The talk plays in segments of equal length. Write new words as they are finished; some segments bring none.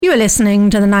You are listening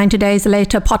to the 90 Days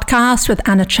Later podcast with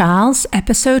Anna Charles,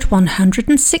 episode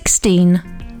 116.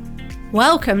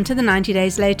 Welcome to the 90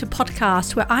 Days Later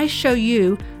podcast, where I show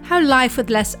you how life with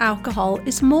less alcohol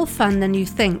is more fun than you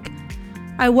think.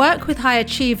 I work with high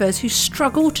achievers who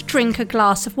struggle to drink a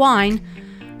glass of wine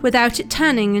without it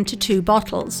turning into 2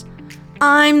 bottles.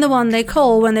 I'm the one they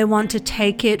call when they want to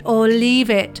take it or leave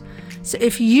it. So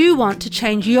if you want to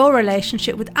change your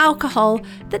relationship with alcohol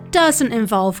that doesn't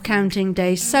involve counting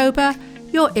days sober,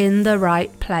 you're in the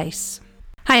right place.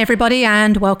 Hi everybody,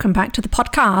 and welcome back to the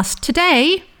podcast.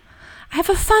 Today, I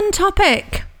have a fun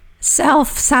topic.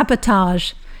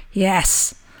 Self-sabotage.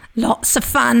 Yes, lots of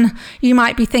fun. You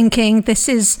might be thinking this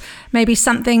is maybe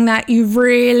something that you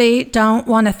really don't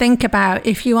want to think about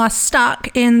if you are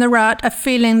stuck in the rut of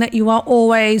feeling that you are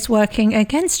always working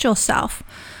against yourself.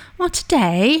 Well,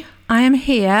 today I am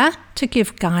here to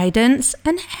give guidance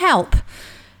and help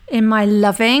in my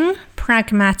loving,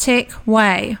 pragmatic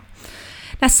way.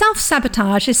 Now,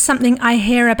 self-sabotage is something I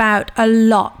hear about a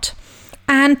lot,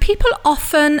 and people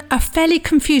often are fairly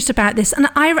confused about this, and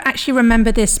I actually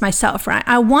remember this myself, right?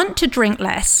 I want to drink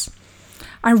less.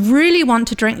 I really want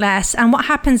to drink less, and what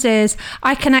happens is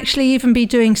I can actually even be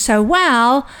doing so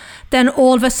well, then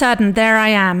all of a sudden, there I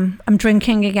am, I'm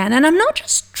drinking again. And I'm not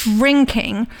just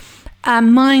drinking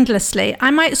mindlessly. I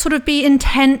might sort of be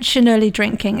intentionally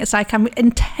drinking. It's like I'm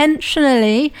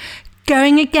intentionally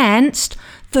going against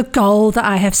the goal that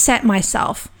I have set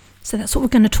myself. So that's what we're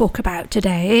going to talk about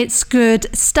today. It's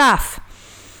good stuff.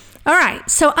 All right.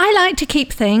 So I like to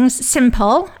keep things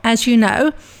simple, as you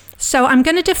know. So I'm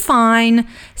going to define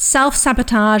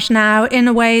self-sabotage now in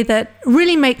a way that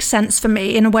really makes sense for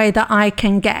me, in a way that I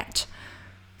can get.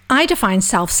 I define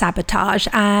self-sabotage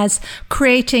as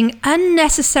creating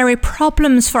unnecessary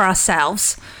problems for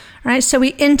ourselves, right? So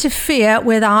we interfere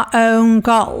with our own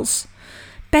goals.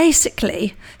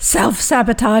 Basically,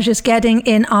 self-sabotage is getting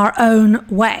in our own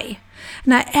way.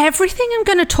 Now, everything I'm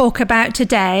going to talk about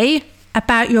today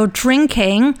about your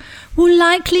drinking will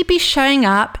likely be showing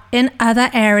up in other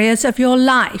areas of your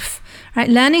life. Right,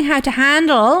 learning how to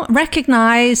handle,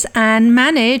 recognize, and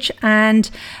manage and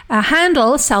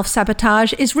handle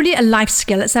self-sabotage is really a life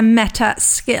skill. It's a meta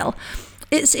skill.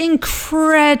 It's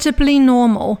incredibly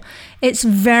normal. It's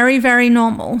very, very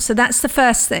normal. So that's the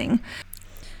first thing.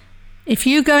 If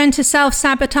you go into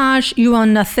self-sabotage, you are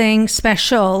nothing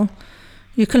special.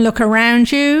 You can look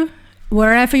around you,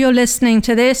 wherever you're listening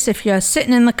to this. If you're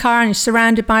sitting in the car and you're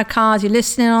surrounded by cars, you're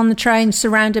listening on the train,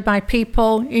 surrounded by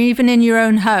people, even in your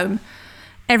own home.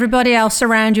 Everybody else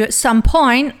around you at some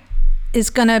point is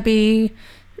going to be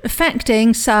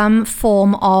affecting some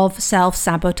form of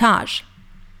self-sabotage.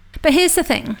 But here's the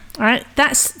thing, all right?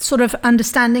 That's sort of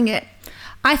understanding it.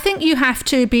 I think you have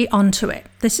to be onto it.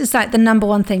 This is like the number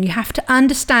one thing. You have to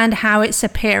understand how it's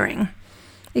appearing.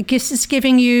 It's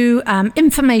giving you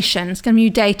information. It's giving you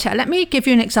data. Let me give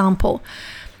you an example.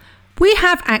 We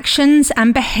have actions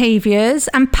and behaviors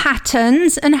and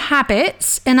patterns and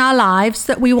habits in our lives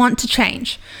that we want to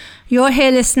change. You're here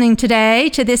listening today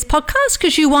to this podcast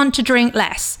because you want to drink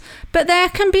less. But there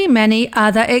can be many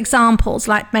other examples,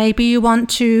 like maybe you want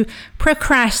to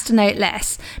procrastinate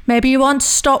less. Maybe you want to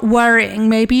stop worrying.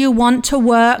 Maybe you want to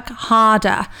work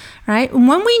harder, right? And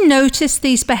when we notice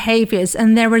these behaviors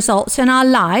and their results in our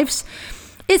lives,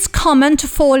 it's common to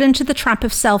fall into the trap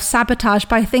of self-sabotage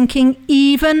by thinking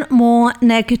even more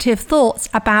negative thoughts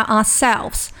about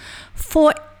ourselves.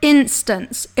 For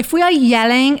instance, if we are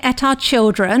yelling at our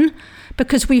children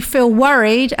because we feel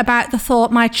worried about the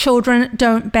thought my children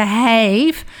don't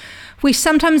behave, we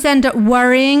sometimes end up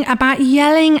worrying about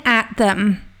yelling at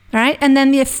them, right? And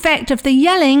then the effect of the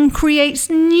yelling creates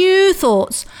new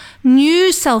thoughts,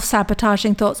 new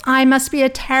self-sabotaging thoughts. I must be a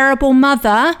terrible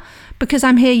mother because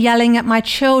I'm here yelling at my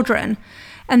children.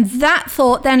 And that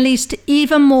thought then leads to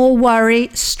even more worry,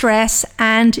 stress,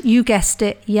 and you guessed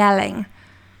it, yelling.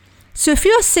 So if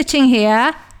you're sitting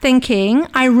here thinking,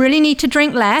 I really need to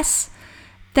drink less,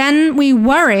 then we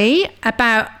worry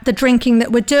about the drinking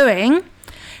that we're doing.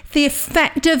 The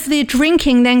effect of the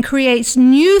drinking then creates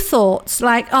new thoughts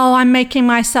like, oh, I'm making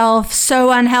myself so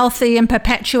unhealthy and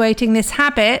perpetuating this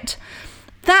habit.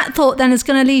 That thought then is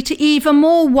going to lead to even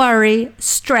more worry,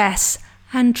 stress,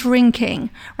 and drinking,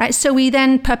 right? So we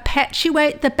then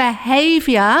perpetuate the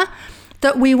behavior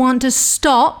that we want to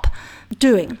stop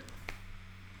doing.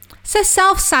 So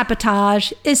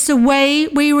self-sabotage is the way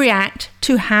we react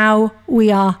to how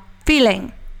we are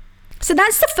feeling. So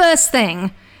that's the first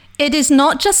thing. It is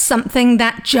not just something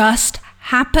that just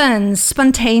happens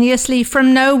spontaneously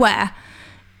from nowhere.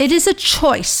 It is a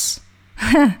choice.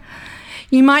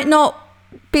 You might not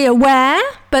be aware,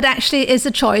 but actually it is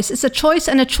a choice. It's a choice,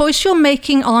 and a choice you're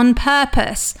making on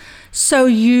purpose so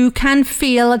you can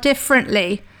feel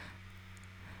differently.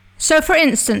 So for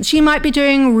instance, you might be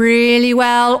doing really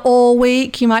well all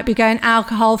week. You might be going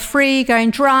alcohol free,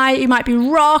 going dry. You might be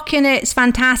rocking it. It's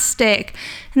fantastic.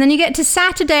 And then you get to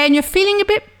Saturday and you're feeling a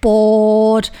bit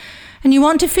bored and you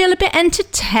want to feel a bit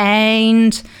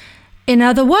entertained. In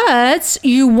other words,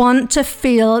 you want to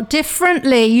feel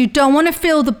differently. You don't want to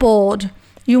feel the bored.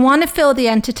 You want to feel the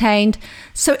entertained.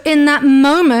 So in that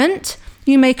moment,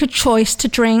 you make a choice to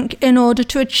drink in order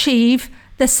to achieve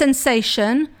the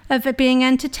sensation of it being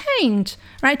entertained,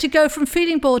 right? To go from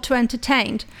feeling bored to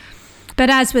entertained. But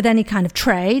as with any kind of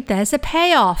trade, there's a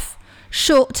payoff.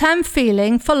 Short-term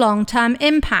feeling for long-term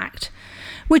impact,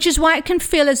 which is why it can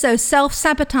feel as though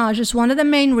self-sabotage is one of the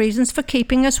main reasons for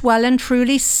keeping us well and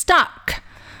truly stuck.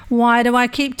 Why do I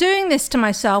keep doing this to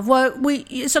myself? Well,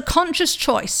 it's a conscious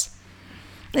choice.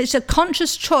 It's a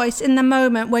conscious choice in the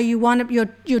moment where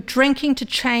you're drinking to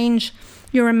change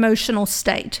your emotional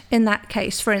state, in that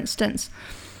case, for instance.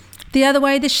 The other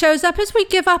way this shows up is we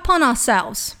give up on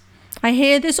ourselves. I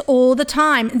hear this all the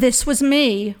time. This was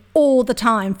me all the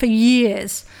time for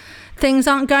years. Things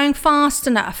aren't going fast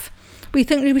enough. We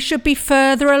think we should be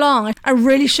further along. I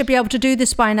really should be able to do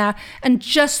this by now. And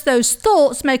just those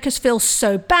thoughts make us feel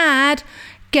so bad.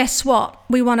 Guess what?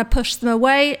 We want to push them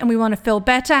away and we want to feel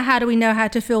better. How do we know how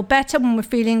to feel better when we're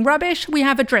feeling rubbish? We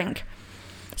have a drink.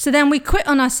 So then we quit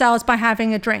on ourselves by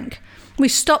having a drink. We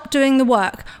stop doing the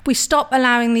work. We stop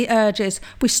allowing the urges.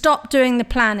 We stop doing the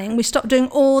planning. We stop doing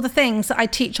all the things that I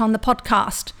teach on the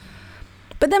podcast.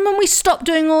 But then when we stop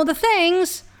doing all the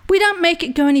things, we don't make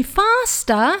it go any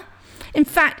faster. In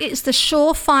fact, it's the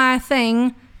surefire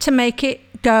thing to make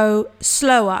it go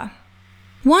slower.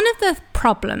 One of the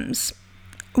problems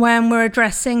when we're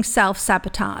addressing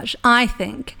self-sabotage, I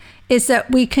think, is that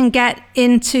we can get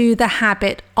into the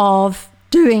habit of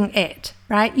doing it,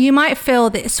 right? You might feel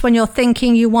this when you're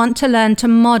thinking you want to learn to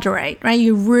moderate, right?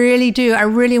 You really do. I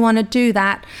really want to do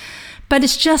that. But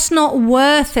it's just not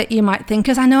worth it, you might think,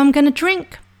 because I know I'm going to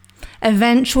drink.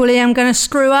 Eventually, I'm going to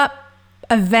screw up.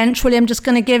 Eventually, I'm just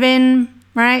going to give in,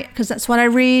 right? Because that's what I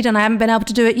read and I haven't been able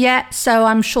to do it yet. So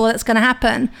I'm sure that's going to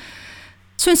happen.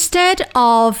 So instead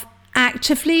of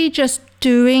actively just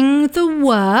doing the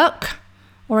work,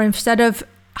 or instead of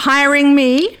hiring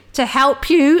me to help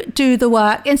you do the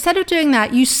work, instead of doing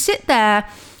that, you sit there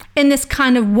in this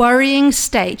kind of worrying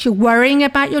state. You're worrying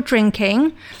about your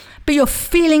drinking, but you're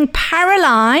feeling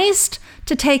paralyzed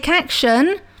to take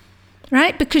action,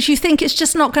 right? Because you think it's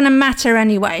just not going to matter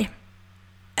anyway.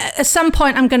 At some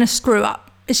point, I'm going to screw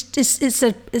up. It's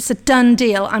a done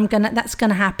deal. That's going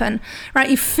to happen, right?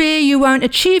 You fear you won't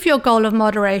achieve your goal of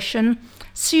moderation,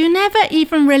 so you never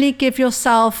even really give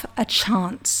yourself a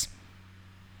chance.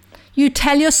 You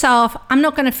tell yourself, I'm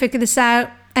not going to figure this out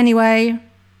anyway.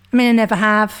 I mean, I never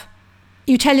have.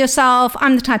 You tell yourself,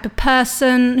 I'm the type of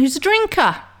person who's a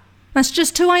drinker. That's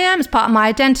just who I am. It's part of my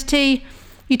identity.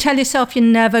 You tell yourself you're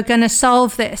never going to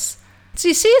solve this. So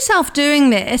you see yourself doing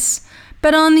this,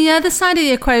 but on the other side of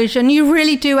the equation, you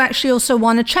really do actually also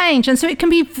want to change. And so it can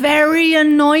be very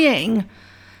annoying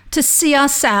to see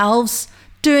ourselves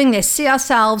doing this, see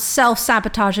ourselves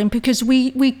self-sabotaging, because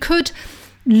we could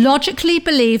logically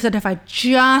believe that if I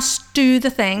just do the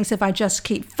things, if I just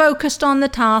keep focused on the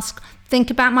task, think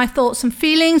about my thoughts and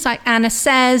feelings, like Anna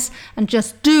says, and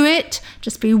just do it,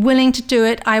 just be willing to do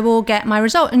it, I will get my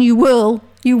result. And you will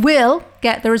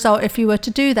get the result if you were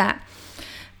to do that.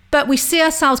 But we see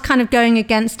ourselves kind of going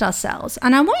against ourselves.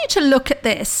 And I want you to look at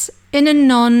this in a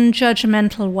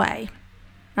non-judgmental way,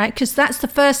 right? Because that's the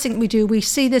first thing we do. We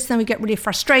see this, then we get really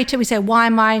frustrated. We say, why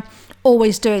am I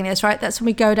always doing this, right? That's when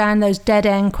we go down those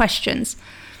dead-end questions.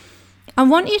 I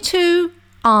want you to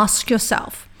ask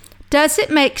yourself, does it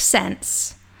make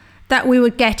sense that we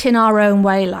would get in our own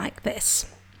way like this?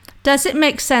 Does it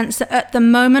make sense that at the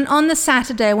moment on the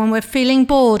Saturday when we're feeling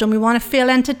bored and we want to feel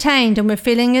entertained and we're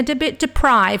feeling a bit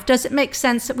deprived, does it make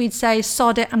sense that we'd say,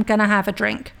 sod it, I'm going to have a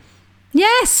drink?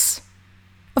 Yes,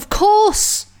 of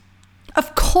course.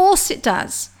 Of course it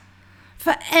does.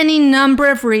 For any number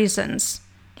of reasons,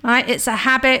 right? It's a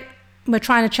habit. We're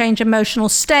trying to change emotional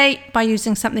state by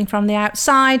using something from the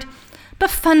outside.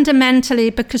 But fundamentally,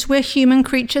 because we're human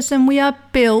creatures and we are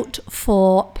built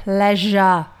for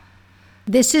pleasure.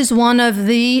 This is one of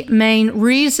the main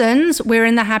reasons we're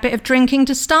in the habit of drinking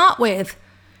to start with.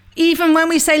 Even when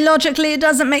we say logically, it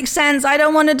doesn't make sense, I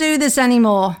don't want to do this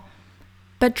anymore.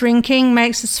 But drinking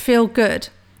makes us feel good,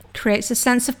 creates a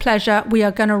sense of pleasure. We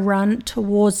are going to run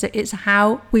towards it. It's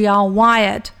how we are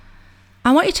wired.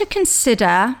 I want you to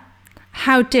consider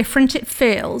how different it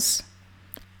feels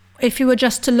if you were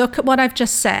just to look at what I've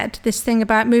just said, this thing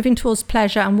about moving towards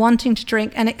pleasure and wanting to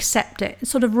drink and accept it,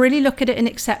 sort of really look at it in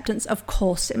acceptance, of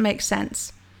course it makes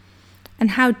sense.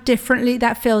 And how differently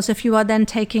that feels if you are then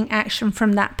taking action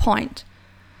from that point.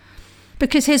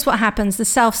 Because here's what happens. The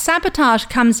self-sabotage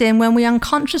comes in when we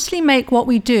unconsciously make what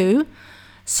we do,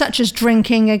 such as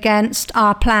drinking against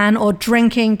our plan or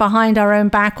drinking behind our own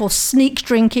back or sneak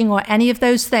drinking or any of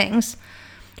those things.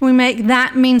 We make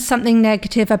that mean something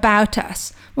negative about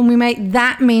us. When we make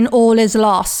that mean all is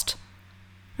lost,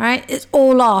 right? It's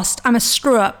all lost. I'm a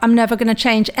screw up. I'm never going to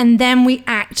change. And then we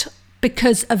act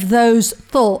because of those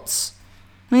thoughts.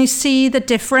 And you see the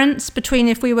difference between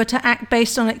if we were to act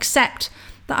based on accept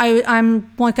that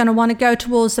I'm going to want to go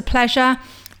towards the pleasure,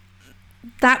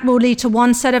 that will lead to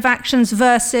one set of actions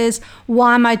versus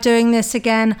why am I doing this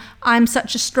again? I'm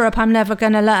such a screw up. I'm never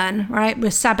going to learn, right? We're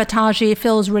sabotagey. It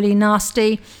feels really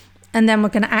nasty. And then we're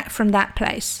going to act from that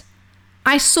place.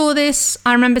 I saw this,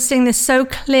 I remember seeing this so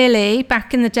clearly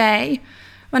back in the day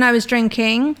when I was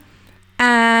drinking,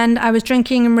 and I was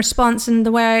drinking in response, and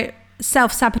the way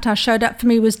self-sabotage showed up for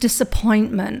me was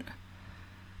disappointment.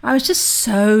 I was just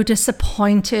so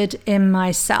disappointed in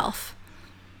myself,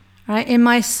 right? In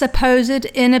my supposed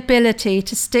inability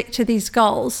to stick to these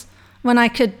goals when I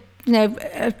could,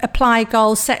 apply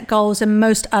goals, set goals in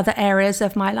most other areas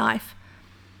of my life.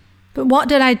 But what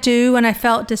did I do when I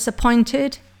felt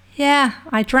disappointed? Yeah,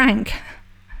 I drank.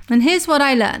 And here's what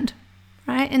I learned,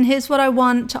 right? And here's what I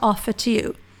want to offer to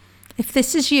you. If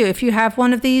this is you, if you have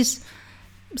one of these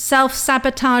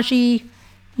self-sabotagey,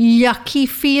 yucky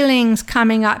feelings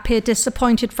coming up here,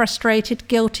 disappointed, frustrated,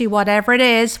 guilty, whatever it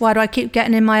is, why do I keep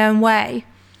getting in my own way?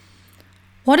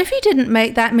 What if you didn't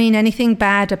make that mean anything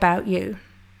bad about you?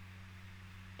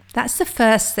 That's the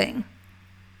first thing.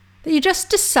 That you just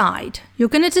decide, you're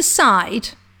going to decide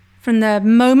from the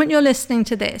moment you're listening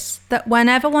to this, that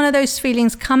whenever one of those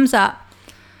feelings comes up,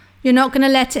 you're not going to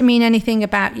let it mean anything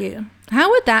about you.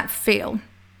 How would that feel?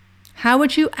 How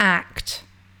would you act?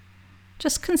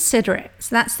 Just consider it.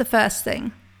 So that's the first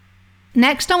thing.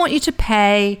 Next, I want you to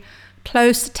pay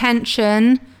close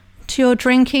attention to your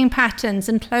drinking patterns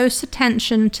and close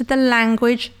attention to the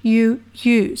language you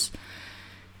use.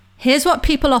 Here's what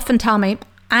people often tell me.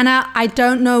 Anna, I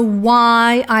don't know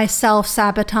why I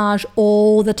self-sabotage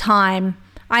all the time.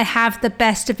 I have the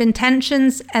best of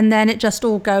intentions and then it just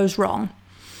all goes wrong.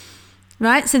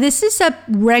 Right? So this is a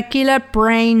regular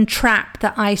brain trap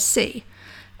that I see.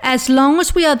 As long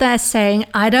as we are there saying,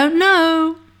 I don't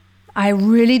know, I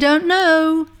really don't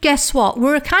know, guess what?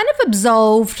 We're kind of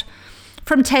absolved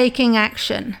from taking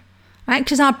action. Right?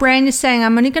 Because our brain is saying,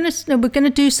 we're going to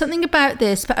do something about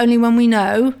this, but only when we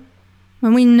know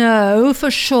for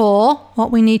sure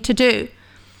what we need to do.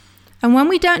 And when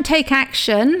we don't take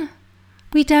action,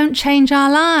 we don't change our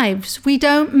lives. We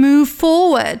don't move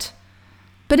forward.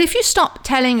 But if you stop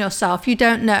telling yourself you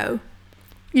don't know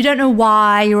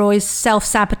why you're always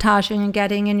self-sabotaging and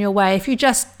getting in your way, if you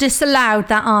just disallowed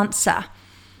that answer,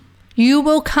 you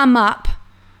will come up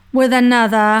with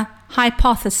another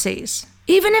hypothesis,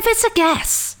 even if it's a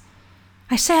guess.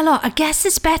 I say a lot, a guess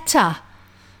is better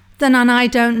than an I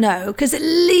don't know, because at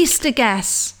least a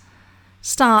guess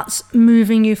starts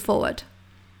moving you forward.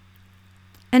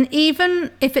 And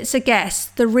even if it's a guess,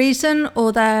 the reason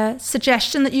or the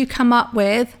suggestion that you come up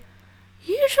with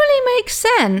usually makes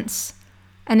sense.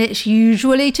 And it's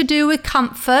usually to do with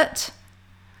comfort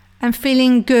and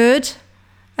feeling good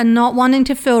and not wanting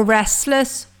to feel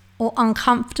restless or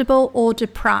uncomfortable or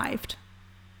deprived.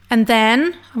 And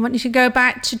then I want you to go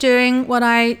back to doing what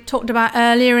I talked about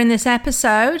earlier in this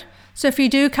episode. So if you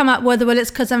do come up with, well,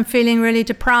 it's because I'm feeling really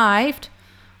deprived,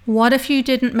 what if you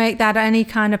didn't make that any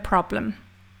kind of problem,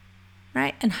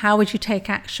 right? And how would you take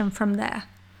action from there?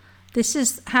 This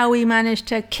is how we manage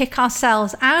to kick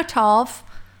ourselves out of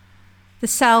the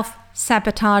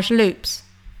self-sabotage loops.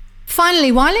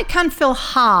 Finally, while it can feel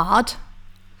hard,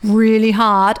 really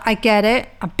hard, I get it,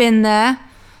 I've been there,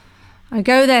 I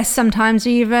go there sometimes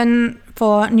even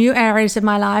for new areas of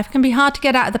my life. It can be hard to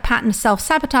get out of the pattern of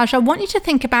self-sabotage. I want you to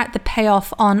think about the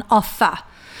payoff on offer.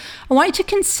 I want you to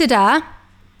consider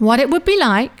what it would be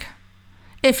like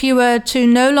if you were to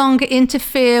no longer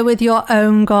interfere with your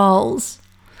own goals.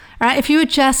 Right? If you would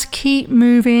just keep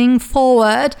moving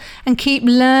forward and keep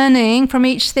learning from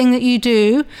each thing that you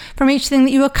do, from each thing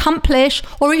that you accomplish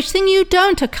or each thing you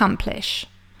don't accomplish.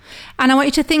 And I want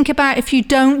you to think about if you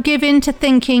don't give in to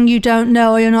thinking you don't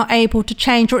know or you're not able to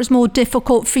change or it's more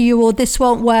difficult for you or this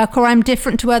won't work or I'm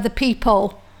different to other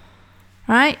people,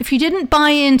 right? If you didn't buy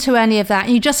into any of that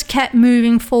and you just kept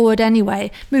moving forward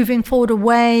anyway, moving forward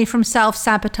away from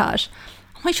self-sabotage,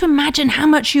 I want you to imagine how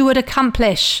much you would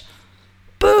accomplish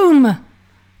Boom!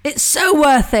 It's so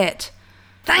worth it.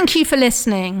 Thank you for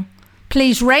listening.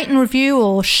 Please rate and review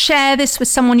or share this with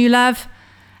someone you love.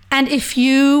 And if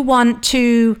you want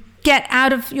to get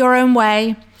out of your own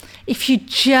way, if you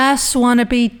just want to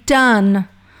be done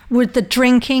with the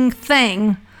drinking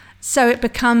thing so it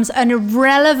becomes an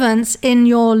irrelevance in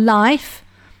your life,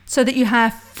 so that you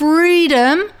have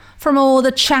freedom from all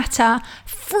the chatter,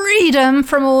 freedom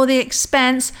from all the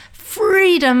expense,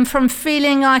 freedom from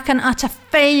feeling like an utter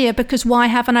failure because why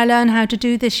haven't I learned how to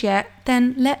do this yet?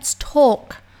 Then let's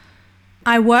talk.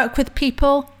 I work with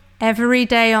people every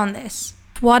day on this.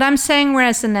 If what I'm saying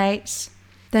resonates,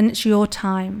 then it's your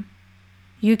time.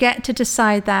 You get to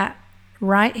decide that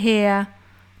right here,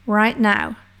 right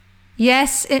now.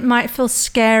 Yes, it might feel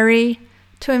scary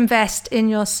to invest in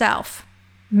yourself.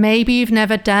 Maybe you've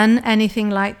never done anything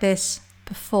like this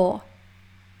before.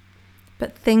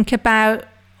 But think about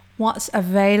what's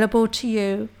available to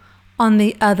you on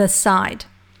the other side.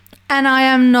 And I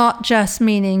am not just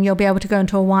meaning you'll be able to go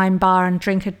into a wine bar and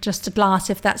drink just a glass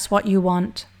if that's what you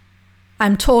want.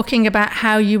 I'm talking about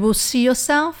how you will see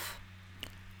yourself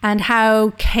and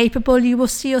how capable you will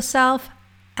see yourself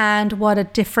and what a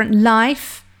different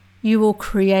life you will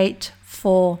create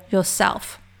for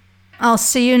yourself. I'll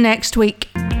see you next week.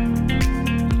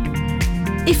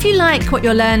 If you like what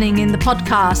you're learning in the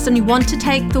podcast and you want to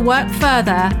take the work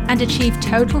further and achieve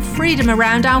total freedom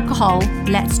around alcohol,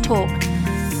 let's talk.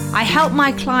 I help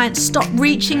my clients stop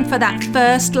reaching for that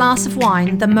first glass of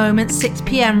wine the moment 6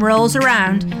 p.m. rolls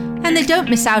around and they don't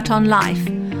miss out on life.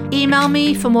 Email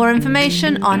me for more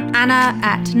information on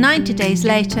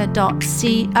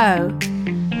anna@90dayslater.co.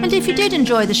 And if you did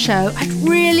enjoy the show, I'd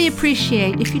really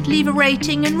appreciate if you'd leave a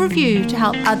rating and review to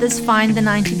help others find the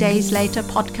 90 Days Later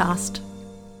podcast.